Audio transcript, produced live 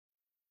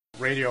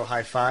radio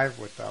high five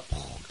with the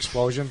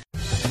explosion.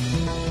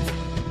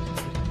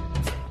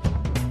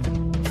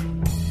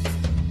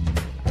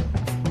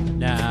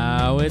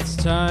 Now it's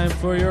time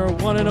for your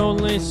one and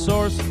only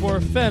source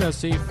for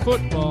fantasy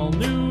football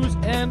news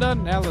and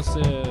analysis.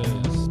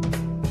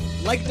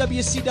 Like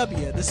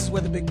WCW, this is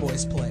where the big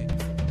boys play.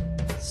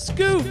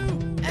 Scoop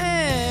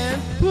and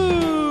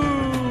Poop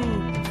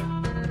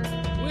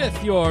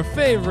with your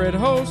favorite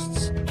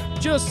hosts,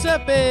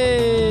 Giuseppe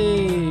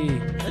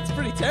That's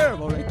pretty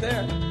terrible right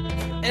there.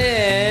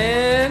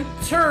 and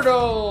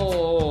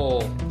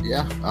Turtle,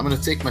 Yeah, I'm going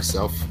to take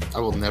myself. I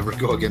will never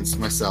go against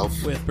myself.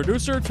 with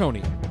producer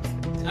Tony.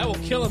 I will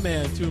kill a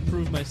man to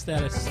improve my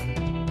status.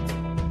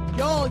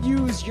 Y'all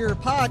use your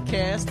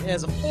podcast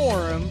as a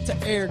forum to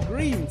air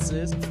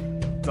grievances.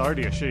 It's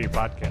already a shitty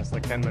podcast,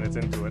 like 10 minutes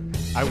into it.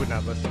 I would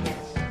not listen to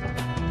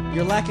this.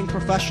 You're lacking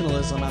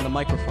professionalism on the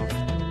microphone.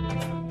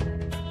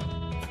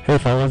 Hey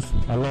fellas,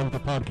 I love the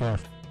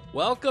podcast.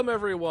 Welcome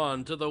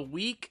everyone to the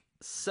Week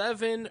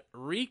 7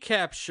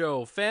 recap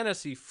show,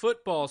 Fantasy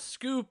Football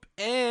Scoop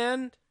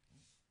and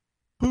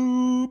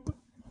Poop.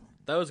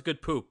 That was a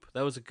good poop.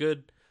 That was a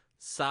good,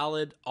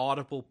 solid,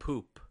 audible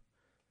poop.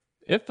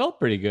 It felt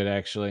pretty good,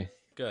 actually.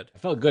 Good. I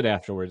felt good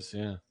afterwards,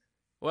 yeah.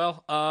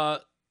 Well, I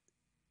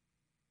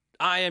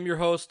am your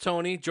host,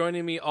 Tony.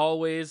 Joining me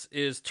always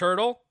is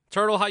Turtle.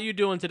 Turtle, how you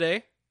doing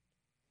today?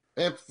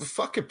 Man,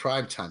 fucking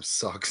primetime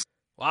sucks.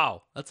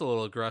 Wow, that's a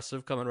little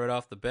aggressive coming right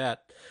off the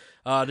bat.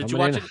 Did you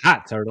Coming watch in it?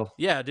 hot, Turtle.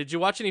 Yeah, did you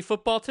watch any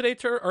football today,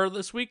 or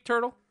this week,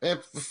 Turtle? Man,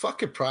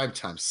 fucking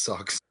primetime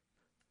sucks.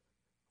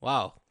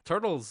 Wow,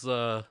 Turtle's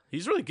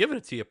he's really giving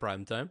it to you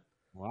prime time.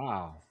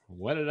 Wow.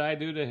 What did I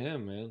do to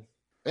him, man?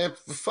 Man,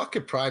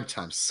 fucking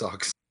primetime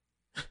sucks.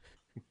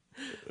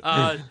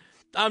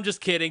 I'm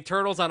just kidding.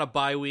 Turtle's on a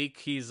bye week.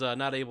 He's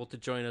not able to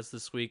join us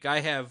this week.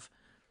 I have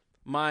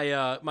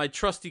my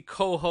trusty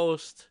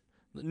co-host,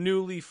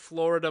 newly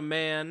Florida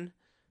man.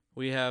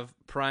 We have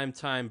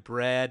primetime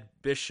Brad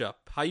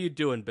Bishop. How you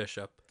doing,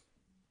 Bishop?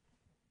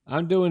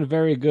 I'm doing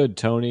very good,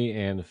 Tony,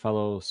 and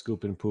fellow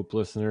Scoop and Poop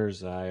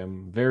listeners. I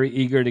am very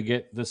eager to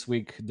get this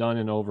week done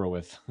and over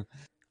with.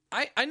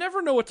 I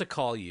never know what to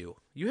call you.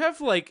 You have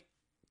like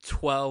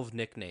 12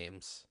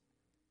 nicknames.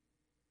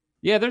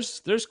 Yeah,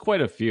 there's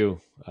quite a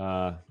few.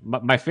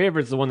 My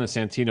favorite's the one that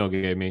Santino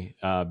gave me,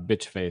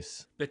 Bitch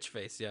Face. Bitch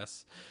face,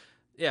 yes.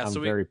 Yeah, I'm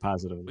so very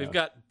positive. we've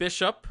got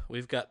Bishop.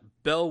 We've got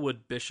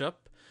Bellwood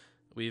Bishop.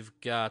 We've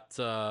got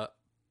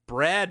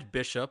Brad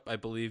Bishop, I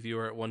believe you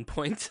were at one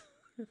point.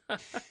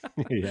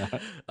 Yeah.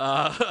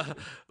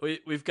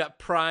 We've got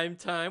Prime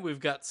Time. We've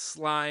got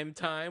Slime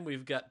Time.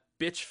 We've got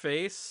Bitch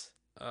Face.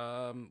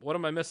 What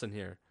am I missing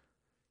here?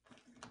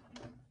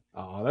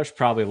 Oh, there's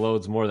probably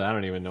loads more that I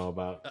don't even know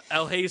about.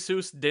 El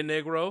Jesus de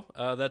Negro.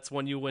 That's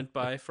one you went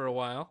by for a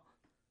while.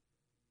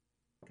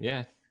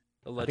 Yeah.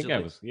 Allegedly. I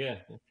think I was. Yeah.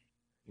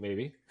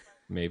 Maybe.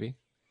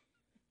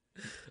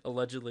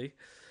 Allegedly.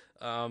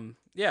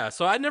 Yeah,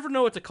 so I never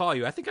know what to call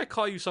you. I think I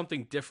call you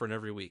something different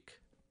every week.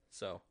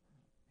 So,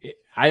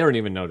 I don't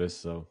even notice,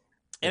 so.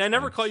 and I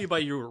never call you by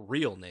your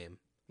real name.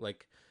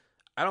 Like,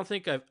 I don't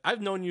think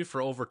I've known you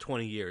for over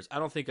 20 years. I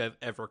don't think I've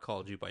ever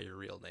called you by your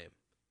real name.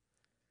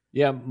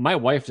 Yeah, my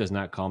wife does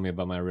not call me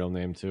by my real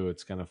name, too.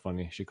 It's kind of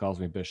funny. She calls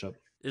me Bishop.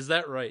 Is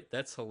that right?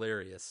 That's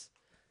hilarious.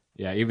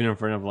 Yeah, even in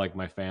front of, like,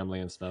 my family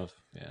and stuff.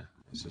 Yeah,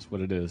 it's just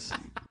what it is.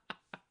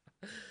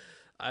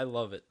 I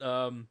love it.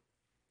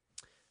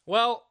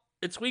 Well,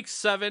 it's week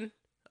 7.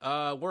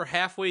 We're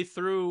halfway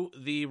through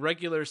the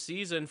regular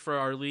season for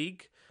our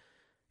league.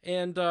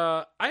 And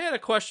I had a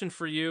question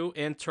for you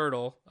and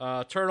Turtle.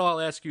 Turtle, I'll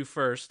ask you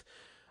first.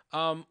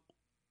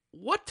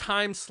 What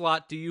time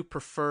slot do you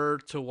prefer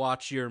to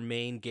watch your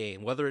main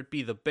game, whether it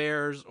be the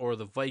Bears or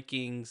the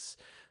Vikings?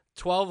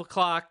 12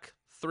 o'clock,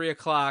 3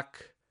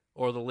 o'clock,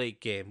 or the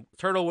late game?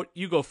 Turtle,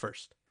 you go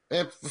first.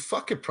 Man,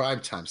 fucking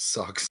primetime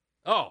sucks.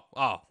 Oh,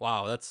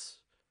 wow.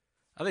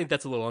 I think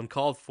that's a little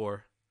uncalled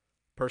for,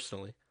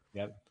 personally.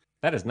 Yep.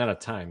 That is not a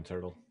time,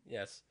 Turtle.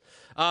 Yes.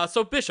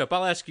 So Bishop,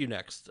 I'll ask you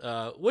next.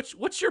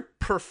 What's your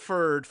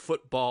preferred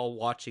football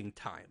watching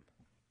time?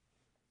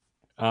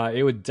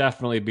 It would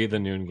definitely be the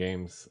noon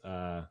games.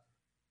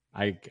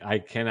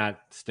 I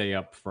cannot stay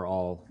up for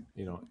all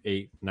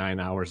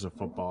 8-9 hours of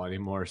football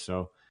anymore.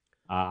 So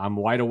I'm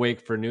wide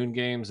awake for noon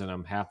games, and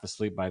I'm half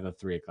asleep by the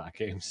 3 o'clock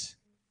games.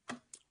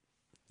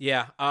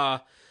 Yeah.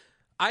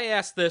 I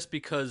asked this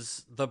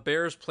because the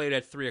Bears played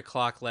at 3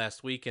 o'clock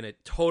last week, and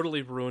it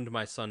totally ruined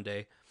my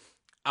Sunday.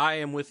 I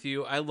am with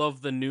you. I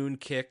love the noon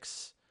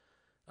kicks.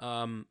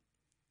 The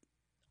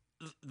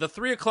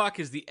 3 o'clock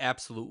is the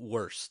absolute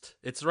worst.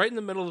 It's right in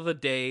the middle of the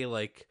day,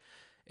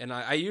 and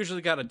I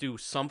usually got to do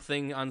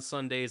something on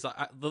Sundays.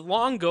 The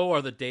long go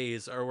are the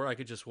days where I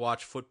could just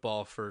watch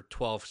football for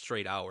 12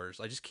 straight hours.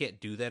 I just can't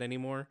do that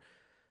anymore.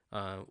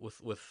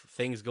 With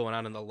things going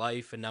on in the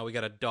life, and now we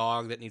got a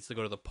dog that needs to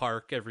go to the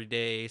park every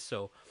day.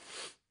 So,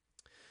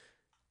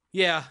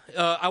 yeah,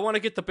 I want to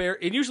get the Bears.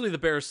 And usually the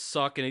Bears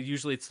suck, and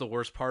usually it's the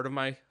worst part of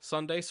my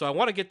Sunday. So I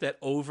want to get that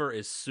over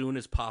as soon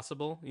as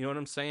possible. You know what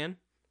I'm saying?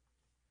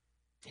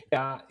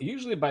 Yeah,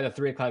 usually by the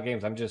 3 o'clock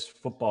games, I'm just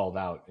footballed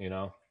out.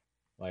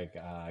 Like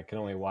I can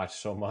only watch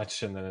so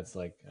much, and then it's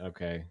like,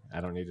 okay, I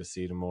don't need to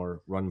see the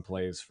more run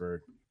plays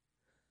for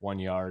 1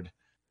 yard.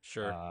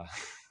 Sure. Uh,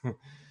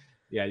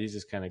 yeah, you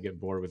just kind of get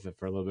bored with it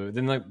for a little bit.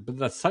 Then, but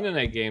the Sunday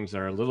night games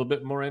are a little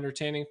bit more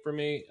entertaining for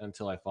me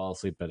until I fall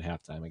asleep at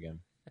halftime again.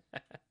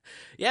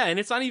 Yeah, and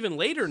it's not even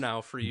later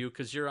now for you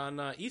because you're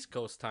on East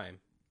Coast time.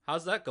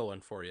 How's that going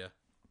for you?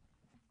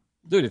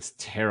 Dude, it's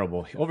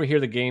terrible. Over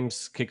here, the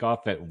games kick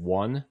off at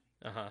 1.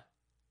 Uh-huh.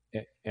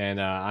 And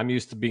I'm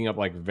used to being up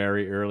like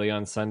very early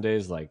on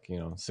Sundays, like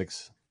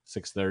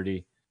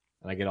 6:30,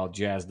 and I get all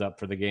jazzed up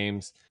for the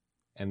games,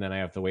 and then I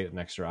have to wait an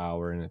extra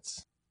hour, and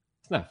it's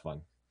not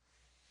fun.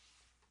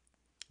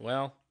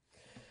 Well,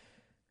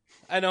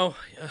 I know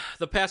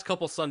the past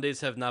couple Sundays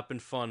have not been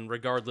fun,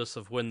 regardless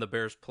of when the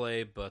Bears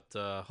play, but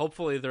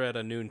hopefully they're at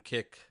a noon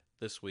kick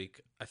this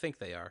week. I think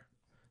they are.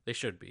 They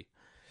should be.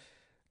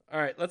 All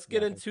right, let's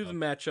get into the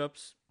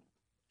matchups.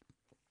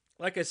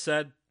 Like I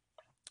said,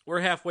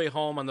 we're halfway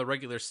home on the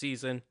regular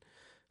season,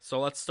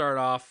 so let's start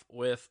off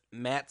with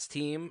Matt's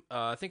team.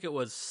 I think it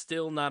was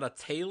Still Not a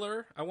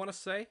Taylor, I want to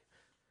say,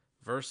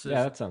 versus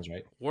Yeah, that sounds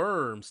right.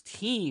 Worm's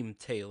Team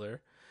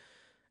Taylor.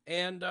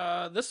 And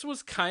this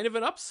was kind of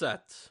an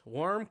upset.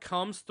 Worm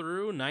comes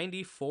through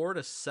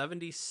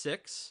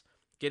 94-76,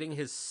 getting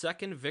his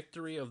second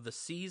victory of the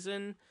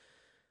season.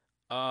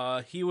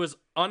 He was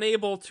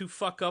unable to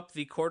fuck up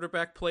the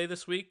quarterback play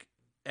this week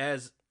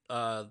as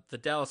the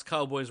Dallas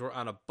Cowboys were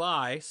on a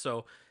bye,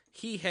 so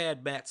he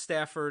had Matt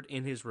Stafford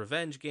in his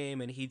revenge game,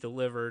 and he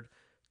delivered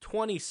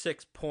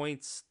 26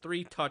 points,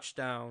 3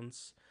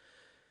 touchdowns.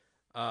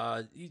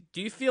 Do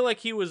you feel like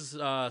he was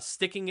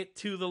sticking it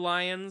to the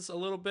Lions a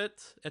little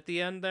bit at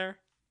the end there?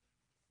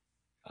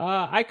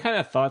 I kind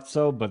of thought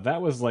so, but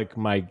that was like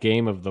my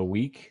game of the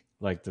week,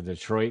 like the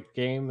Detroit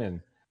game,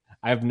 and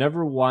I've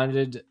never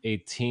wanted a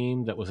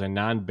team that was a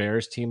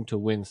non-Bears team to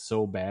win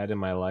so bad in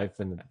my life,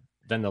 and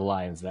then the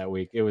Lions that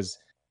week. It was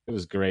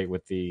great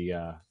with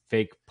the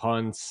fake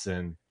punts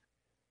and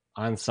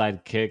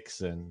onside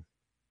kicks, and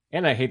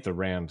I hate the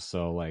Rams,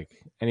 so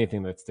like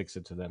anything that sticks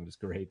it to them is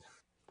great.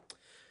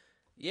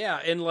 Yeah,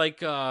 and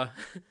like I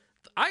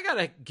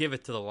gotta give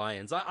it to the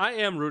Lions. I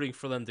am rooting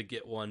for them to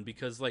get one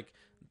because like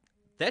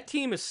that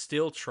team is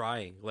still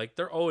trying. Like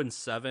they're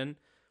 0-7,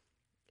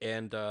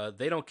 and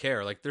they don't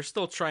care. Like they're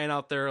still trying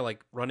out there,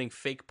 like running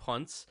fake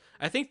punts.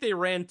 I think they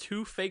ran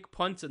 2 fake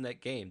punts in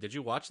that game. Did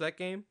you watch that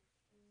game?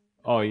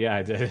 Oh yeah,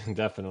 I did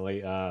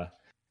definitely.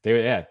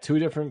 They had 2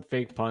 different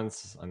fake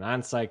punts, an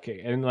onside kick,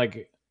 and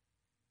like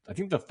I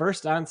think the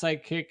first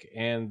onside kick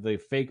and the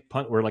fake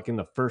punt were like in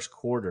the first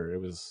quarter. It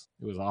was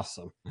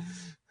awesome.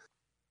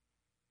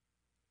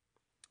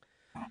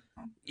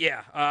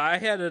 Yeah, I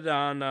had it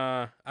on.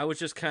 I was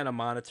just kind of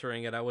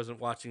monitoring it. I wasn't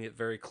watching it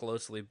very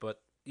closely, but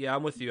yeah,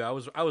 I'm with you. I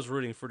was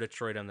rooting for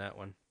Detroit on that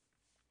one.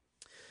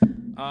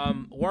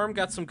 Worm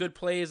got some good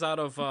plays out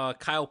of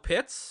Kyle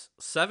Pitts.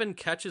 7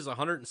 catches,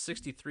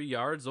 163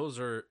 yards. Those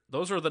are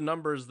the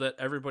numbers that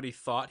everybody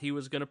thought he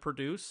was going to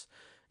produce,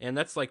 and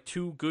that's like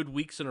 2 good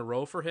weeks in a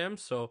row for him.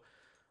 So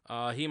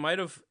he might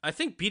have. I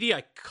think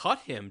BDI cut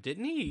him,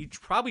 didn't he? He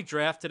probably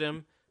drafted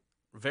him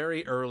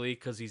very early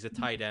because he's a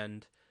tight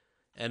end,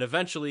 and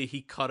eventually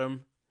he cut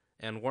him.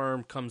 And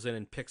Worm comes in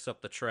and picks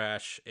up the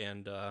trash.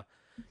 And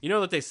you know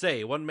what they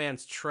say: one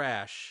man's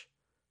trash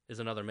is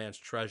another man's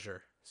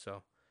treasure.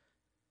 So.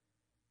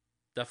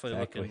 Definitely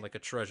looking like a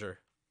treasure,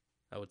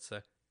 I would say.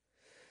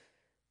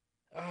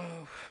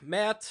 Oh,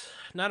 Matt,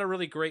 not a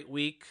really great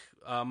week.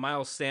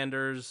 Miles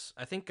Sanders,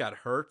 I think, got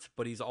hurt,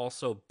 but he's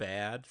also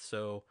bad.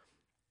 So,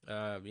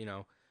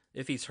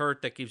 if he's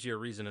hurt, that gives you a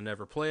reason to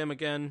never play him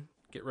again.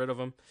 Get rid of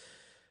him.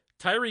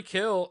 Tyreek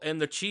Hill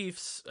and the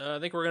Chiefs, I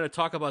think we're going to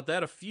talk about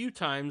that a few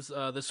times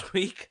this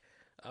week.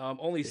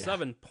 Only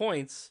 7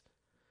 points.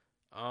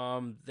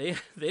 They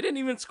didn't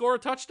even score a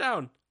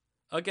touchdown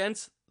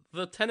against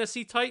the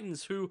Tennessee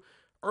Titans, who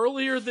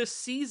earlier this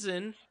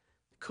season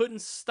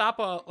couldn't stop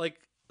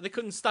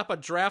a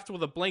draft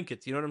with a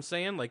blanket. You know what I'm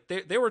saying? Like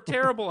they were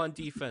terrible on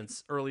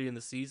defense early in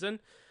the season,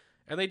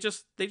 and they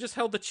just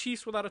held the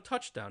Chiefs without a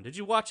touchdown. Did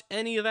you watch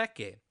any of that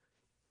game?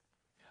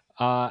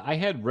 I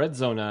had Red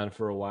Zone on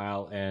for a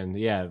while, and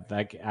yeah,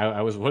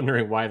 I was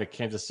wondering why the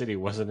Kansas City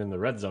wasn't in the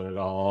red zone at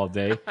all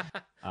day.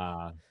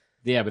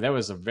 Yeah, but that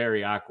was a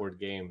very awkward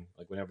game.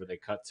 Like whenever they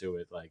cut to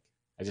it, like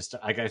I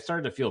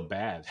started to feel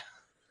bad.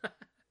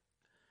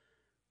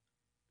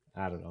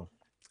 I don't know.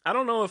 I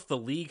don't know if the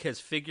league has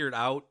figured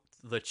out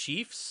the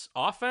Chiefs'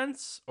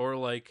 offense, or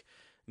like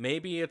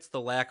maybe it's the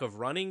lack of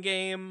running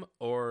game,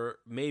 or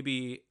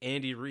maybe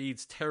Andy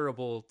Reid's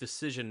terrible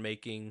decision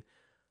making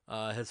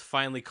has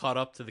finally caught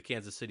up to the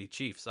Kansas City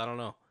Chiefs. I don't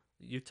know.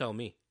 You tell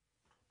me.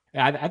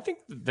 Yeah, I think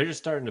they're just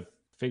starting to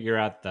figure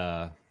out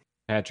the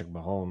Patrick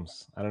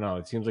Mahomes. I don't know.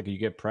 It seems like you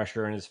get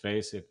pressure in his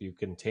face. If you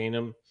contain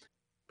him,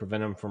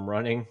 prevent him from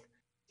running,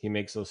 he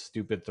makes those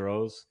stupid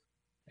throws.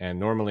 And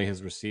normally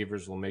his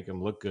receivers will make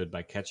him look good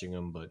by catching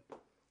him, but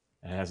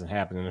it hasn't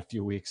happened in a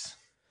few weeks.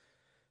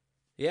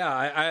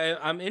 Yeah,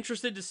 I'm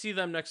interested to see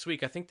them next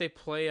week. I think they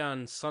play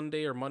on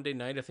Sunday or Monday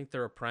night. I think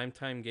they're a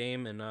primetime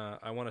game, and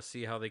I want to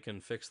see how they can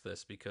fix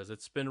this because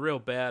it's been real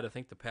bad, I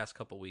think, the past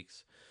couple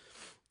weeks.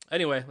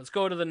 Anyway, let's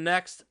go to the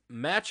next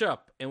matchup,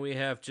 and we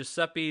have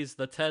Giuseppe's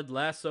The Ted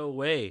Lasso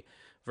Way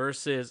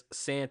versus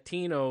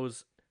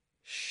Santino's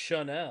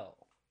Chanel.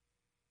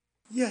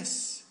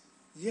 Yes,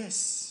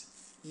 yes,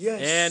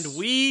 yes. And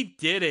we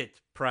did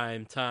it,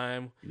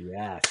 primetime.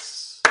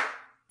 Yes.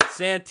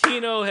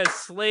 Santino has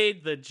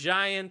slayed the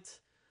giant.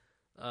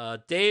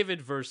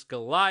 David versus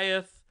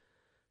Goliath.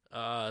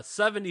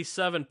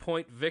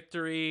 77-point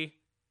victory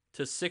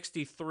to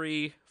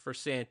 63 for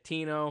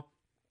Santino.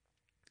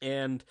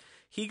 And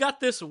he got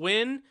this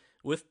win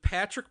with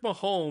Patrick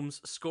Mahomes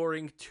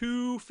scoring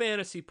 2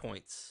 fantasy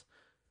points.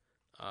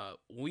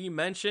 We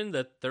mentioned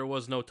that there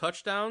was no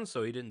touchdown,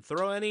 so he didn't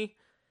throw any.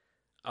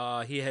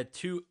 He had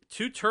two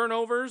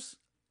turnovers,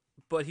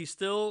 but he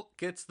still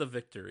gets the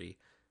victory.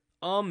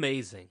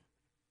 Amazing.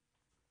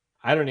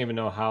 I don't even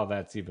know how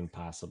that's even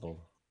possible.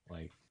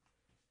 Like,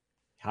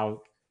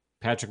 how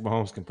Patrick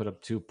Mahomes can put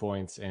up 2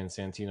 points and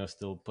Santino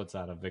still puts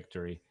out a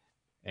victory.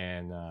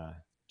 And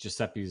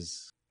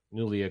Giuseppe's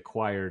newly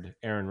acquired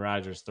Aaron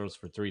Rodgers throws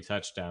for 3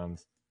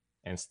 touchdowns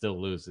and still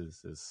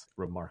loses is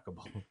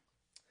remarkable.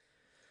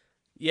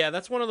 Yeah,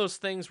 that's one of those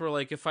things where,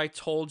 like, if I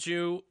told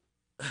you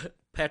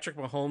Patrick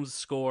Mahomes'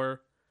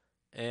 score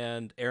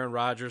and Aaron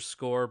Rodgers'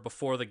 score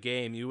before the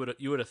game, you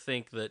would have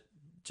think that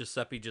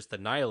Giuseppe just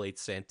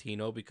annihilates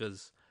Santino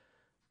because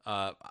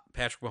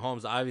Patrick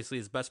Mahomes obviously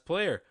is best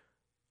player.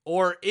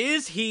 Or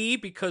is he?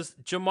 Because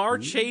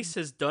Jamar Chase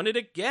has done it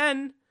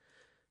again.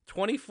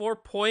 24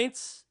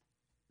 points,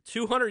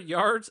 200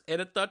 yards, and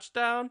a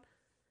touchdown.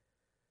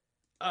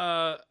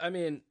 I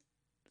mean,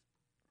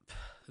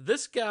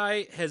 this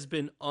guy has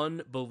been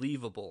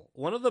unbelievable.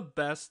 One of the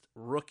best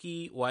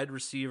rookie wide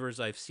receivers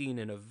I've seen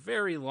in a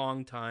very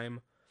long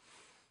time.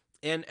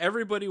 And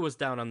everybody was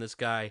down on this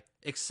guy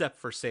except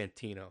for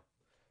Santino.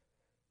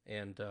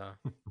 And,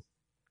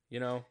 you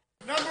know.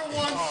 Number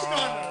 1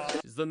 stunner.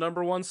 He's the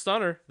number 1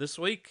 stunner this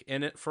week.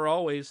 And it for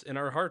always in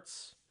our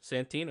hearts,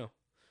 Santino.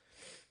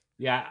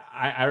 Yeah,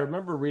 I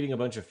remember reading a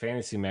bunch of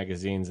fantasy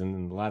magazines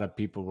and a lot of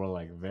people were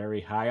like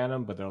very high on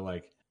him, but they're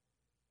like,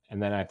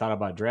 and then I thought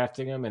about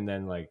drafting him, and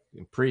then like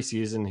in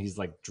preseason, he's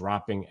like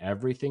dropping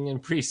everything in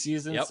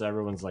preseason. Yep. So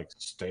everyone's like,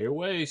 stay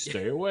away,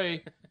 stay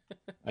away.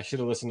 I should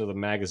have listened to the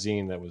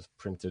magazine that was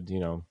printed,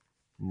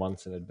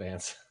 months in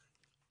advance.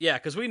 Yeah,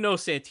 because we know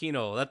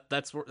Santino.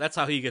 That's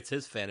how he gets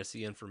his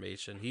fantasy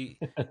information. He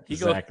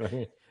Exactly.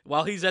 goes,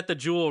 while he's at the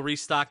Jewel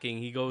restocking,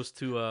 he goes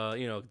to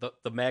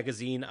the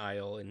magazine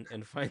aisle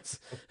and finds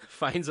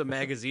a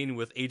magazine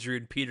with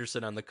Adrian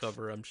Peterson on the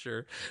cover, I'm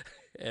sure.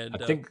 And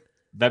I think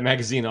that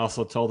magazine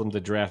also told him to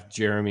draft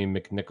Jeremy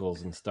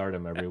McNichols and start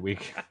him every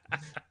week.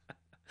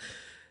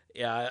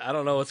 Yeah, I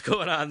don't know what's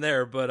going on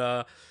there,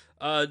 but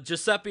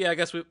Giuseppe, I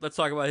guess let's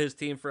talk about his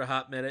team for a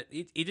hot minute.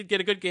 He did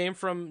get a good game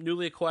from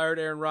newly acquired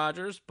Aaron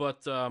Rodgers,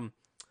 but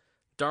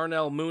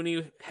Darnell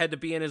Mooney had to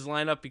be in his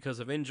lineup because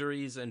of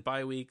injuries and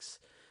bye weeks,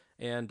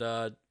 and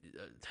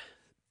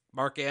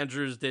Mark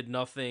Andrews did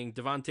nothing.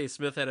 Devontae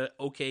Smith had an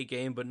okay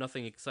game, but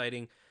nothing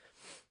exciting.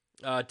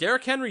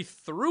 Derrick Henry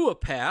threw a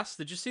pass.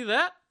 Did you see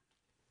that?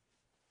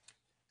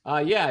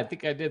 Yeah, I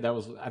think I did.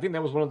 I think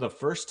that was one of the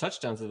first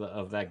touchdowns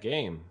of that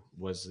game. It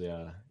was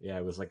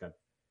like a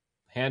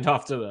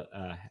handoff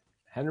to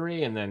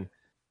Henry, and then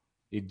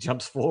he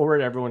jumps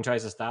forward. Everyone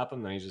tries to stop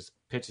him, then he just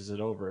pitches it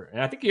over.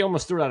 And I think he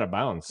almost threw it out of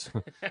bounds.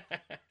 It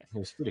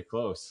was pretty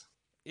close.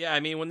 Yeah,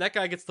 I mean, when that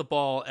guy gets the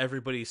ball,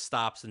 everybody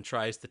stops and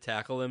tries to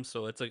tackle him.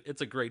 So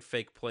it's a great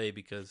fake play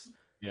because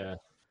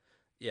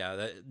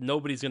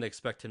nobody's going to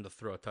expect him to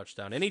throw a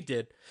touchdown, and he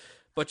did.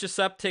 But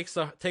Giuseppe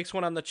takes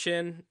one on the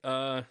chin.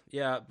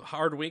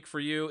 Hard week for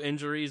you.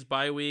 Injuries,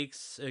 bye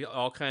weeks,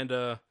 all kind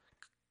of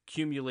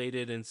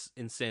accumulated in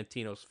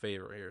Santino's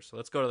favor here. So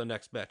let's go to the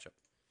next matchup.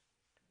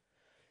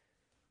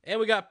 And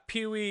we got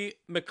Pee Wee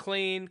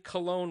McLean,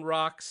 Cologne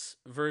Rocks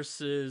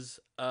versus,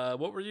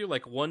 what were you,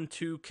 like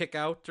 1-2 kick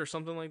out or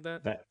something like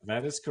that?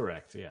 That is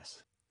correct,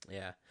 yes.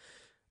 Yeah.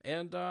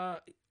 And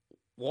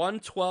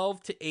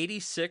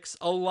 112-86,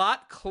 a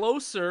lot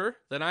closer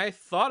than I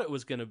thought it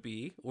was going to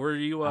be. Were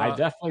you? I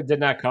definitely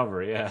did not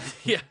cover, yeah.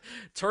 Yeah.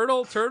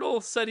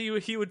 Turtle said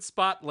he would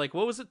spot, like,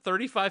 what was it,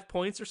 35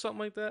 points or something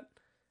like that?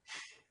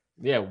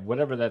 Yeah,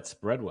 whatever that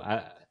spread was.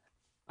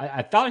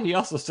 I thought he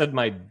also said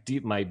my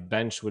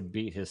bench would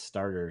beat his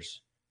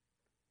starters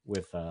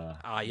with the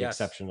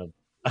exception of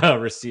a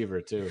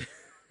receiver too.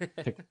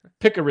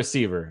 Pick a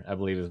receiver, I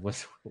believe is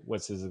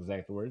what's his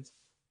exact words.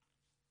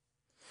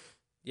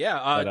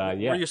 Yeah,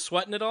 were you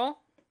sweating at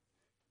all?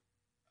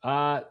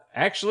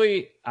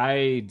 Actually,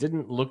 I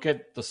didn't look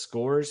at the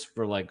scores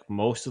for like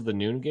most of the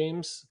noon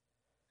games,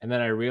 and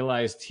then I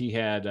realized he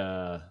had.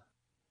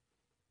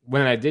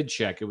 When I did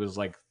check, it was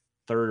like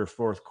third or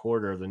fourth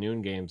quarter of the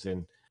noon games,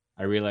 and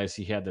I realized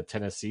he had the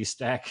Tennessee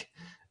stack,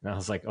 and I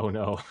was like, "Oh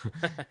no,"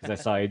 because I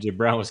saw AJ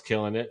Brown was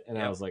killing it, and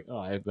I was like, "Oh,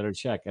 I better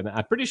check." And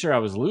I'm pretty sure I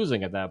was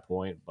losing at that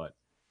point, but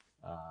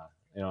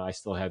I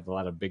still had a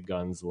lot of big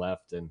guns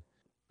left, and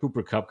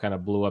Cooper Kupp kind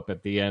of blew up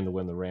at the end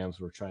when the Rams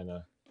were trying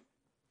to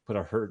put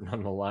a hurting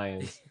on the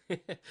Lions.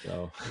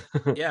 So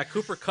yeah,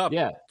 Cooper Kupp,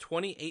 yeah,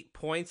 28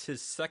 points,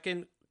 his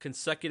second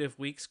consecutive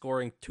week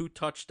scoring 2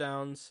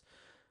 touchdowns,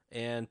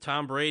 and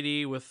Tom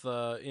Brady with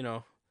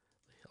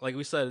like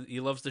we said,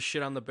 he loves to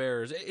shit on the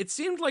Bears. It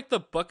seemed like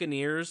the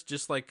Buccaneers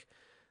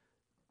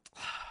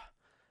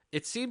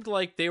it seemed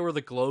like they were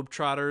the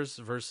Globetrotters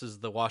versus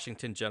the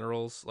Washington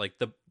Generals. Like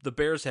the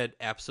Bears had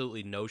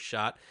absolutely no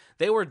shot.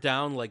 They were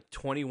down like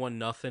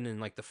 21-0 in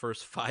like the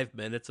first 5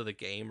 minutes of the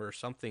game or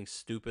something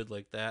stupid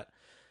like that.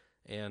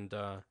 And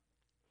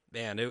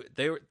man,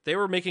 they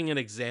were making an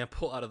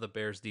example out of the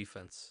Bears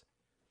defense.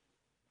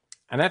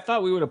 and I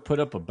thought we would have put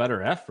up a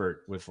better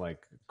effort with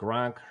like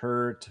Gronk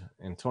hurt,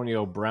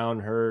 Antonio Brown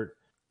hurt.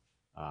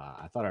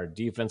 I thought our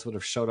defense would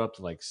have showed up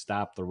to like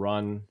stop the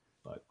run,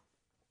 but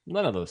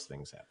none of those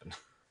things happened.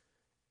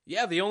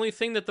 Yeah, the only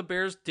thing that the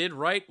Bears did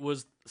right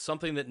was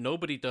something that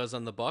nobody does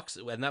on the Bucs,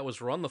 and that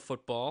was run the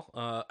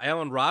football.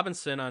 Allen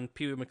Robinson on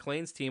Pee Wee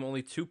McClain's team,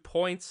 only 2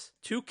 points,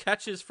 2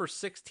 catches for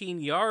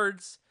 16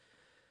 yards.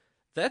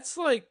 That's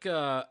like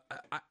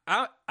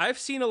I've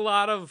seen a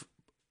lot of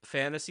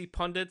fantasy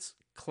pundits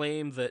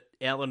claim that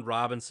Allen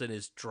Robinson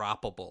is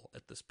droppable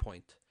at this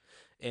point,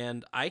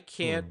 and I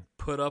can't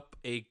put up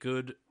a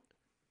good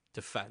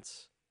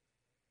defense.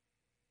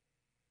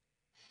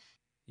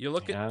 You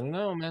look at I don't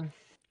know, man.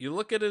 You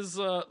look at his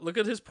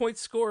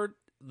points scored.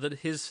 That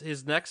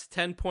his next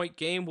 10-point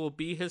game will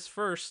be his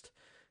first.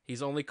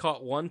 He's only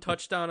caught 1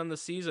 touchdown in the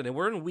season, and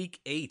we're in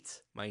week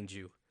 8, mind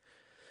you.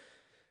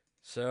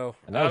 So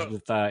And that was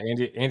with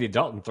Andy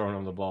Dalton throwing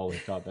him the ball when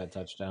he caught that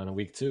touchdown in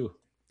week 2.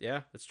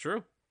 yeah, it's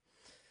true.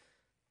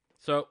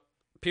 So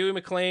Pee Wee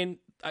McClain,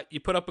 you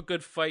put up a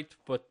good fight,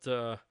 but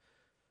the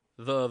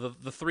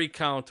 3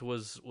 count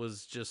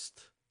was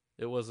just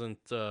it wasn't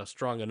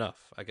strong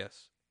enough, I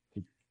guess.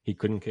 He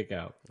couldn't kick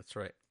out. That's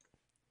right.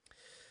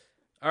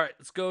 All right,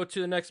 let's go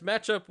to the next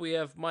matchup. We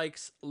have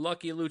Mike's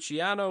Lucky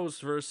Lucianos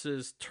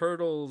versus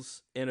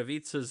Turtles and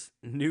Avitsa's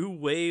New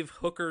Wave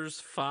Hookers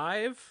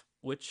 5,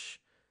 which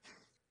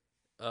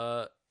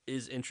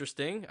is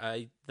interesting.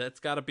 That's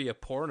got to be a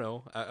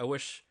porno. I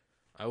wish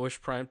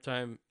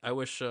Primetime. I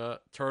wish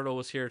Turtle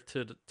was here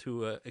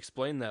to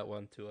explain that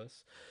one to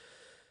us.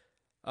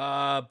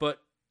 But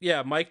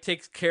yeah, Mike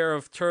takes care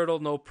of Turtle,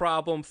 no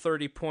problem.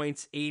 30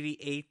 points,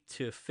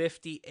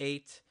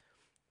 88-58.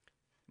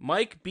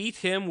 Mike beat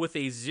him with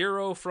a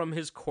 0 from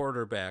his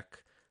quarterback.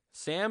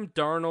 Sam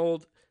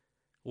Darnold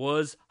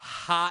was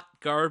hot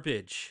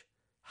garbage.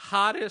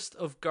 Hottest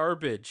of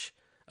garbage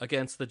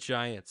against the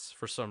Giants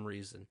for some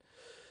reason.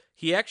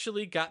 He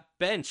actually got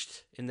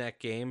benched in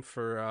that game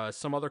for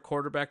some other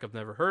quarterback I've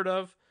never heard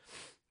of.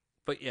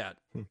 But yeah,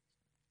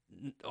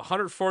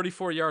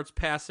 144 yards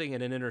passing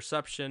and an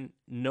interception,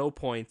 no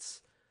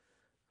points.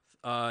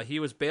 He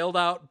was bailed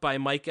out by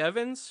Mike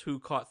Evans, who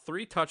caught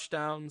 3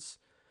 touchdowns.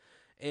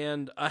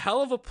 And a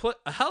hell of a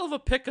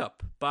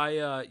pickup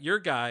by your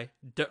guy,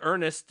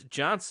 D'Ernest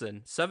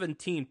Johnson,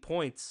 17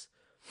 points.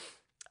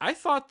 I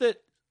thought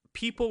that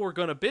people were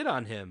going to bid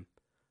on him,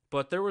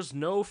 but there was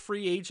no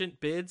free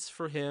agent bids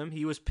for him.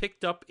 He was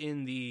picked up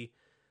in the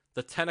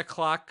 10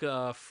 o'clock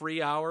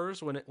free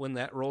hours when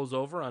that rolls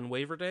over on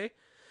waiver day.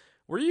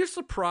 Were you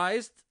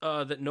surprised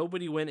that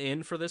nobody went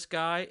in for this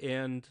guy?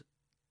 And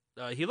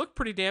he looked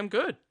pretty damn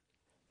good.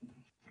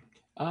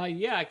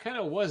 Yeah, I kind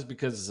of was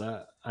because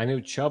I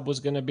knew Chubb was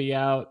going to be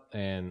out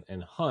and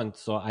Hunt.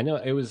 So I know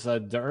it was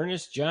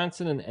D'Ernest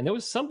Johnson and there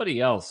was somebody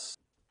else,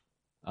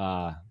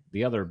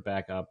 the other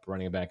backup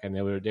running back. And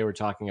they were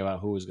talking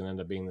about who was going to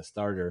end up being the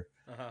starter.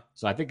 Uh-huh.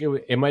 So I think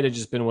it might have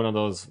just been one of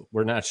those,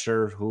 we're not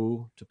sure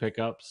who to pick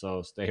up,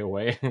 so stay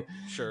away.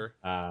 Sure.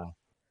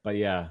 But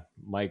yeah,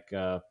 Mike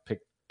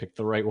picked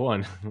the right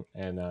one.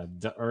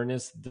 And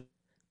D'Ernest,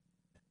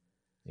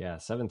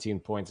 17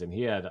 points. And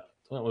he had...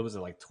 what was it,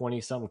 like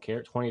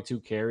 20-something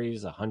 22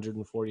 carries,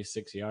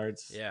 146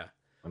 yards? Yeah.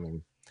 I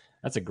mean,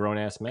 that's a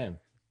grown-ass man.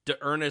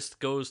 D'Ernest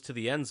goes to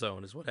the end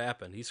zone is what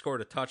happened. He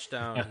scored a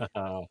touchdown.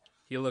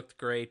 He looked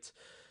great.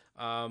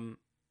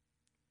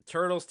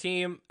 Turtles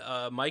team,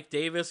 Mike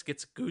Davis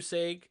gets goose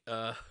egg,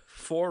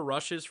 4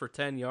 rushes for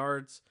 10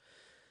 yards.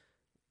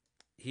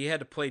 He had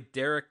to play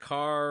Derek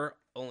Carr,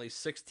 only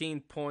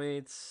 16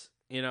 points.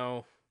 You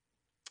know,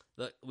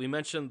 we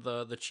mentioned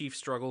the Chiefs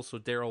struggle, so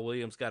Darrell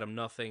Williams got him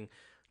nothing.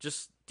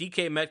 Just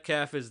DK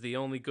Metcalf is the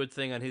only good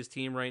thing on his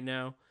team right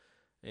now.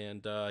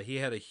 And he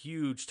had a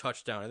huge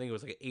touchdown. I think it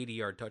was like an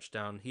 80-yard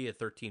touchdown. He had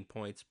 13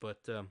 points.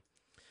 But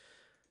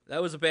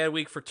that was a bad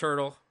week for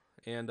Turtle.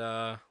 And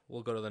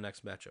we'll go to the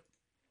next matchup.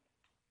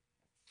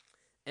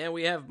 And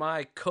we have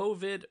my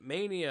COVID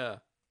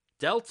Mania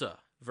Delta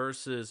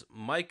versus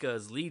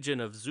Micah's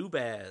Legion of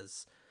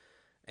Zubaz.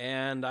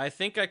 And I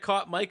think I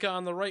caught Micah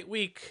on the right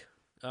week.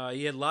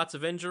 He had lots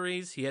of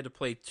injuries. He had to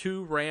play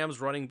 2 Rams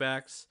running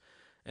backs.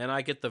 And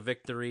I get the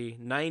victory,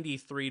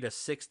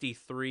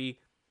 93-63.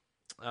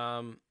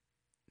 I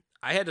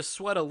had to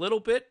sweat a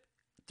little bit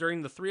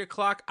during the 3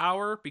 o'clock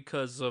hour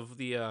because of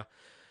the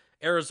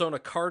Arizona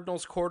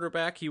Cardinals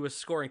quarterback. He was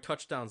scoring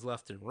touchdowns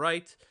left and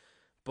right.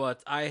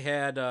 But I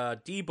had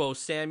Deebo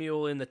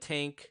Samuel in the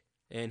tank,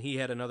 and he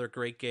had another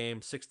great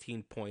game,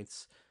 16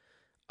 points.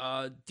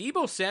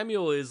 Deebo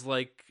Samuel is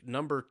like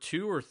number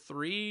 2 or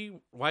 3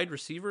 wide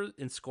receiver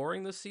in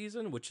scoring this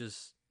season, which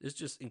is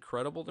just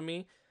incredible to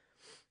me.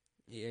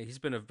 Yeah, he's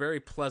been a very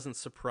pleasant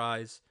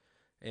surprise.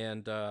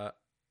 And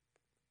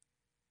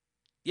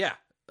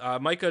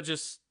Micah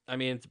it's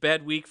a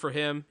bad week for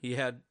him. He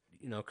had,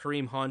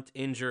 Kareem Hunt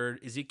injured,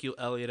 Ezekiel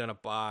Elliott on a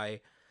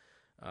bye,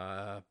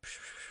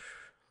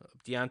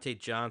 Deontay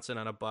Johnson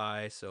on a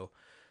bye. So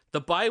the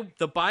bye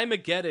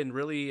Mageddon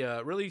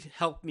really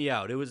helped me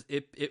out.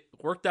 It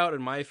worked out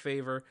in my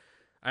favor.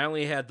 I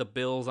only had the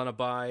Bills on a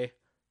bye,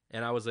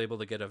 and I was able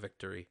to get a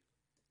victory.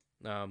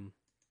 Yeah,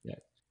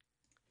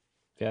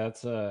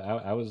 it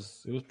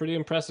was pretty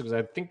impressive because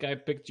I think I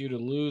picked you to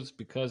lose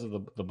because of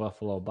the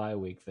Buffalo bye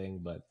week thing,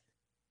 but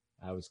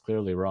I was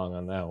clearly wrong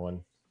on that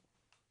one.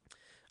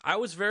 I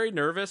was very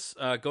nervous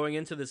going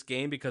into this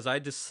game because I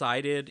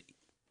decided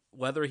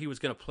whether he was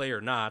going to play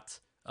or not.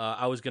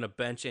 I was going to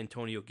bench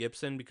Antonio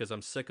Gibson because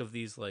I'm sick of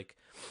these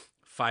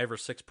 5 or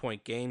 6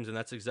 point games, and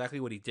that's exactly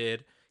what he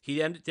did. He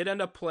did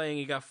end up playing.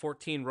 He got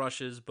 14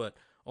 rushes, but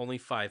only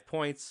 5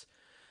 points.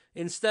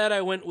 Instead,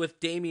 I went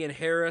with Damian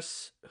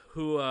Harris,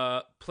 who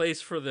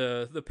plays for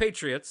the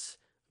Patriots,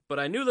 but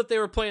I knew that they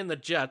were playing the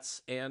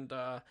Jets, and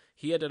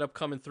he ended up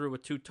coming through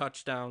with 2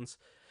 touchdowns.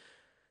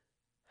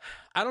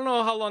 I don't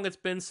know how long it's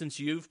been since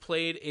you've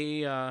played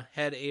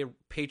had a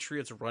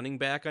Patriots running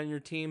back on your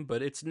team,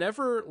 but it's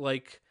never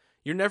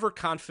you're never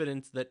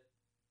confident that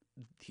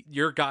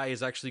your guy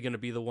is actually going to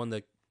be the one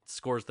that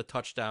scores the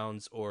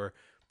touchdowns or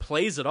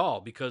plays at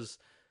all, because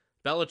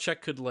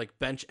Belichick could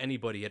bench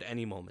anybody at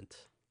any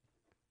moment.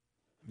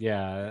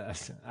 Yeah,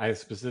 I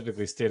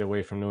specifically stayed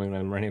away from New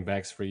England running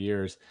backs for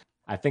years.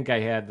 I think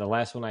the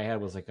last one I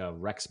had was a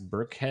Rex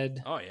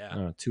Burkhead. Oh yeah, I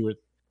don't know, 2 or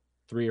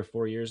 3 or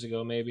 4 years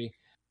ago maybe.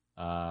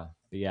 But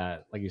yeah,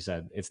 like you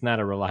said, it's not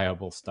a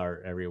reliable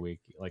start every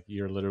week.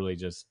 You're literally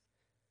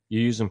you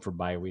use them for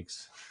bye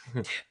weeks.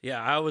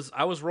 Yeah, I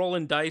was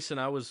rolling dice and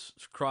I was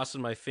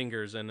crossing my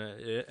fingers, and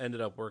it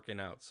ended up working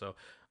out. So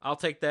I'll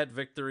take that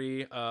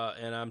victory,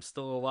 and I'm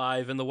still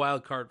alive in the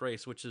wild card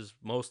race, which is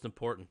most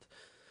important.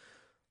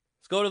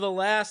 Let's go to the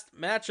last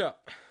matchup.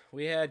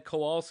 We had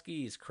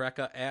Kowalski's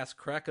Kreka-ass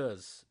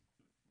Krekas.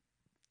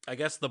 I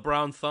guess the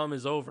brown thumb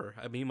is over.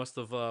 I mean, he must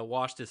have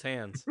washed his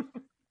hands.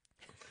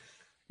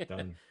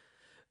 Done.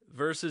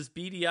 Versus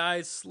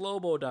BDI's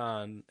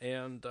Slobodan.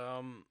 And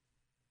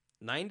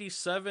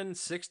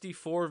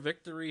 97-64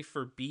 victory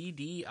for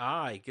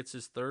BDI. Gets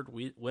his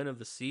 3rd win of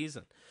the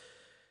season.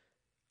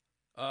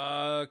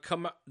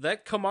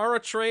 That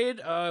Kamara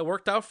trade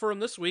worked out for him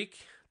this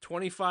week.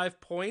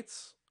 25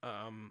 points.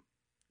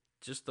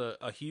 Just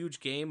a huge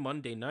game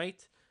Monday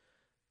night.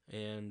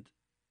 And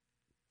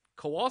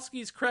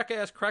Kowalski's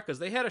Kreka-ass Krekas,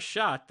 they had a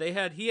shot.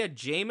 He had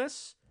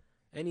Jameis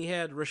and he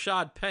had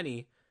Rashad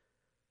Penny.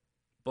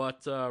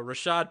 But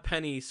Rashad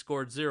Penny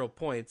scored 0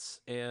 points.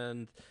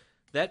 And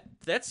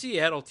that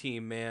Seattle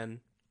team,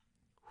 man,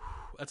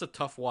 that's a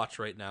tough watch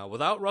right now.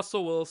 Without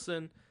Russell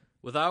Wilson,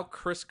 without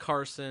Chris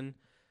Carson,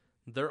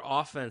 their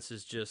offense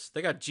is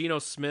they got Geno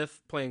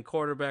Smith playing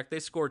quarterback. They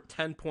scored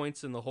 10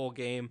 points in the whole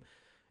game.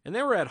 And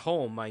they were at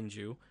home, mind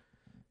you.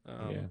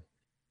 Yeah.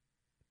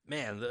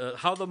 Man,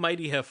 how the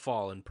mighty have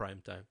fallen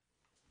primetime.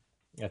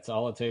 That's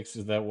all it takes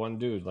is that one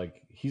dude.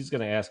 He's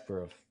going to ask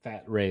for a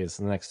fat raise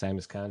the next time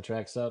his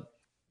contract's up.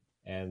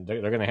 And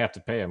they're going to have to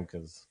pay him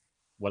because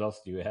what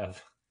else do you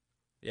have?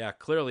 Yeah,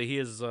 clearly he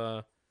is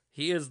the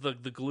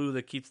glue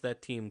that keeps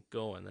that team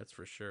going. That's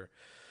for sure.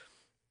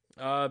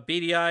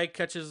 BDI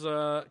catches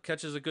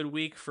a good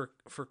week for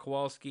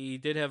Kowalski. He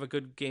did have a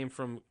good game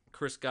from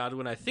Chris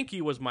Godwin. I think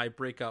he was my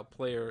breakout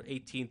player.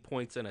 18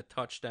 points and a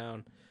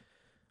touchdown.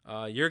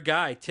 Your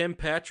guy Tim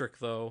Patrick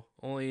though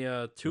only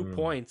 2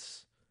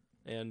 points,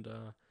 and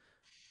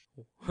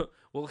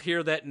we'll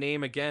hear that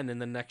name again in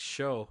the next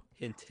show.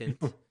 Hint, hint.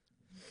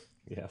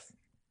 Yes.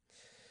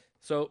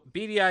 So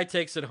BDI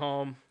takes it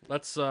home.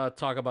 Let's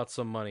talk about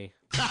some money.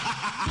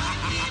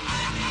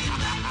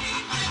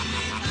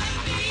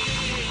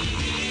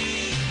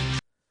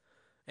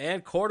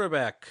 And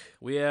quarterback,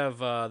 we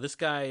have this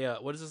guy,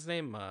 what is his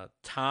name?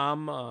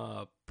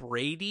 Tom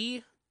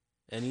Brady,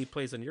 and he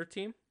plays on your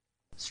team?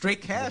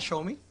 Straight cash,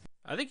 homie.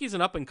 I think he's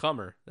an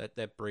up-and-comer,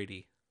 that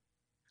Brady.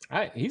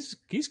 He's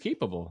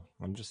keepable,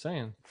 I'm just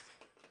saying.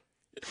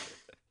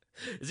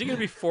 Is he going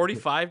to be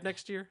 45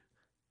 next year?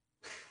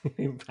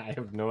 I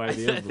have no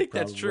idea. I think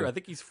that's true. I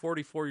think he's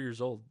 44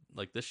 years old,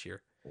 this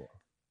year.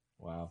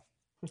 Wow.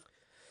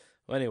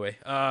 Well, anyway,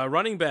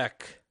 running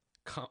back,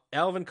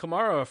 Alvin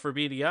Kamara for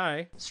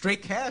BDI.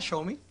 Straight cash,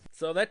 homie.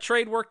 So that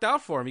trade worked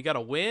out for him. He got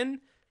a win,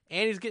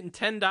 and he's getting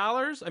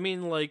 $10. I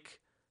mean,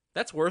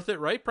 that's worth it,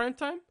 right,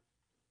 Primetime?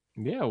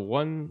 Yeah,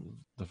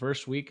 the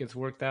first week it's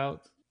worked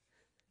out.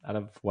 Out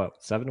of,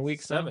 7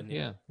 weeks? 7.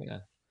 Yeah.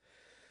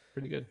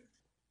 Pretty good.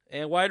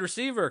 And wide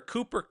receiver,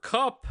 Cooper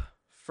Kupp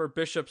for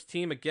Bishop's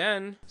team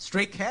again.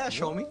 Straight cash,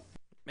 homie.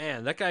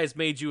 Man, that guy has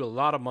made you a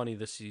lot of money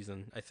this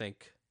season, I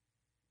think.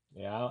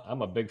 Yeah,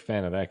 I'm a big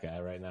fan of that guy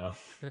right now.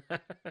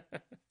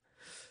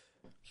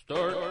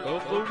 Start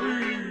of the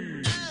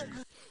week.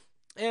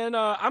 And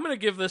I'm going to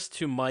give this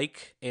to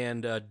Mike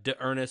and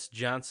Ernest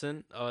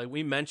Johnson.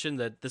 We mentioned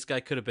that this guy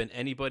could have been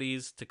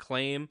anybody's to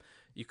claim.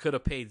 You could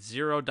have paid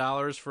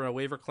 $0 for a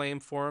waiver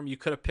claim for him. You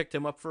could have picked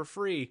him up for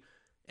free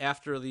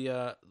after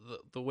the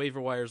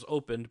waiver wires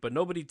opened, but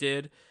nobody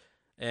did.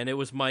 And it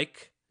was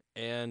Mike,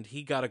 and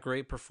he got a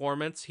great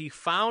performance. He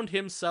found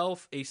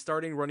himself a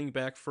starting running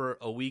back for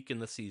a week in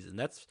the season.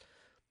 That's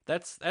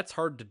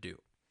hard to do.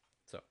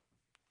 So,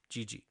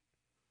 GG.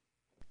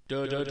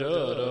 Of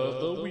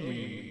the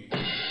week.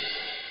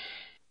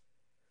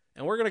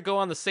 And we're going to go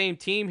on the same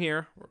team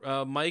here.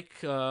 Mike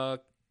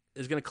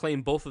is going to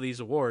claim both of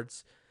these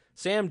awards.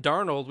 Sam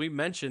Darnold, we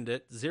mentioned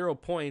it, 0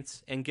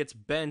 points and gets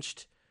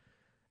benched.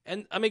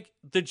 And I mean,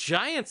 the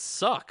Giants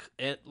suck.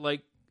 And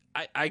like,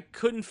 I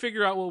couldn't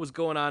figure out what was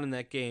going on in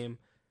that game.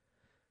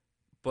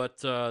 But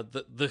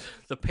the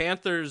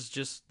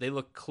Panthers they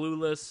look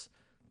clueless.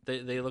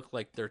 They look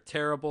like they're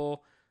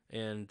terrible.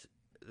 And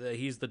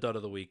he's the dud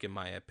of the week, in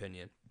my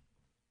opinion.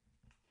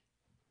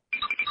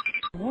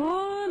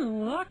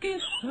 One lucky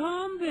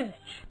sumbitch.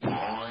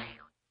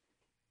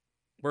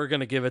 We're going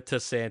to give it to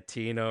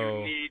Santino.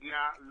 You need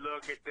not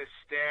look at the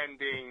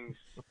standings.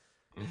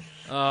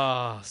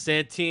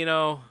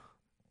 Santino,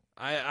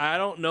 I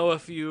don't know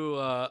if you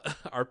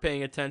are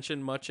paying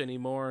attention much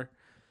anymore,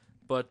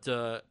 but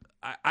I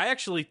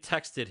actually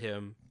texted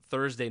him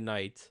Thursday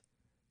night,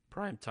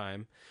 prime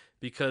time,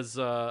 because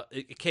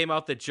it came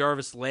out that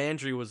Jarvis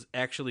Landry was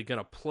actually going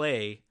to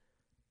play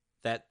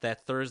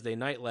that Thursday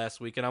night last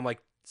week, and I'm like,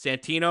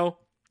 Santino,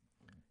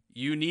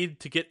 you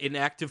need to get an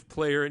active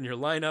player in your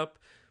lineup.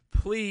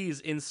 Please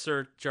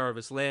insert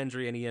Jarvis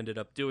Landry, and he ended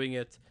up doing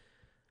it.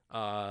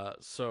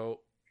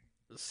 So,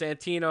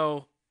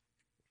 Santino,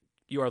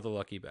 you are the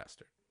lucky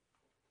bastard.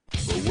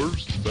 The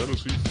worst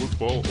fantasy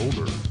football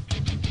owner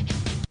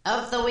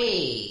of the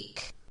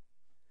week.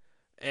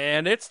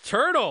 And it's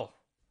Turtle.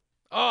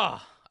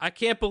 Oh, I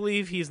can't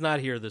believe he's not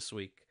here this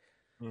week.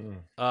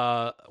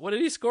 What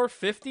did he score?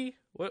 50?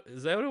 What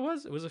is that? What it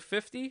was? It was a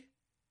 50.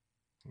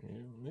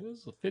 It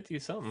was a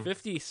 50-something.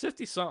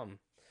 50-something.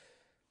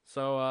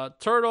 So,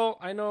 Turtle,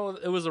 I know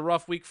it was a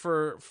rough week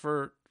for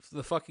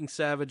the fucking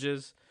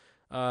Savages.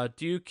 Do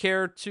you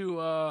care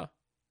to,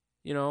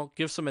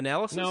 give some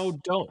analysis? No,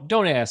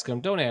 don't ask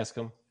him. Don't ask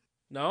him.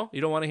 No? You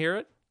don't want to hear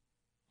it?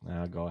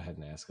 No, go ahead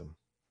and ask him.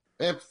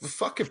 Man,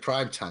 fucking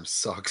primetime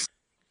sucks.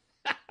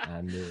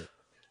 I knew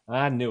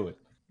it.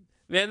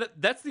 Man,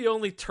 that's the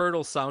only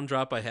Turtle sound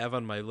drop I have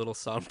on my little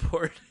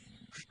soundboard.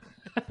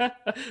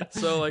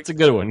 So, like, it's a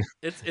good one.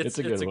 It's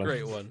a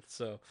great one.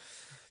 So,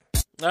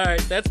 all right,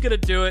 that's gonna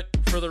do it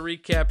for the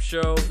recap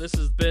show. This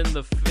has been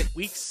the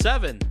Week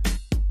 7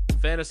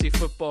 Fantasy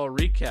Football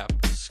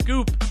Recap.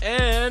 Scoop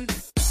and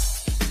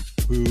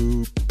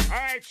Poop. All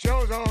right,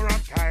 show's over.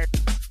 I'm tired.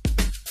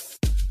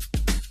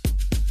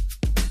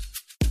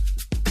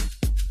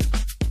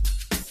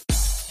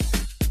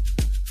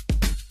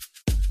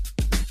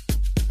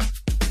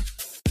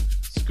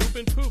 Scoop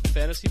and Poop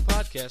Fantasy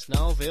Podcast,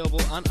 now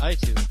available on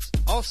iTunes.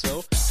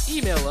 Also,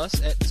 email us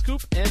at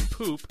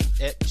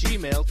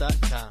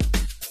scoopandpoop@gmail.com.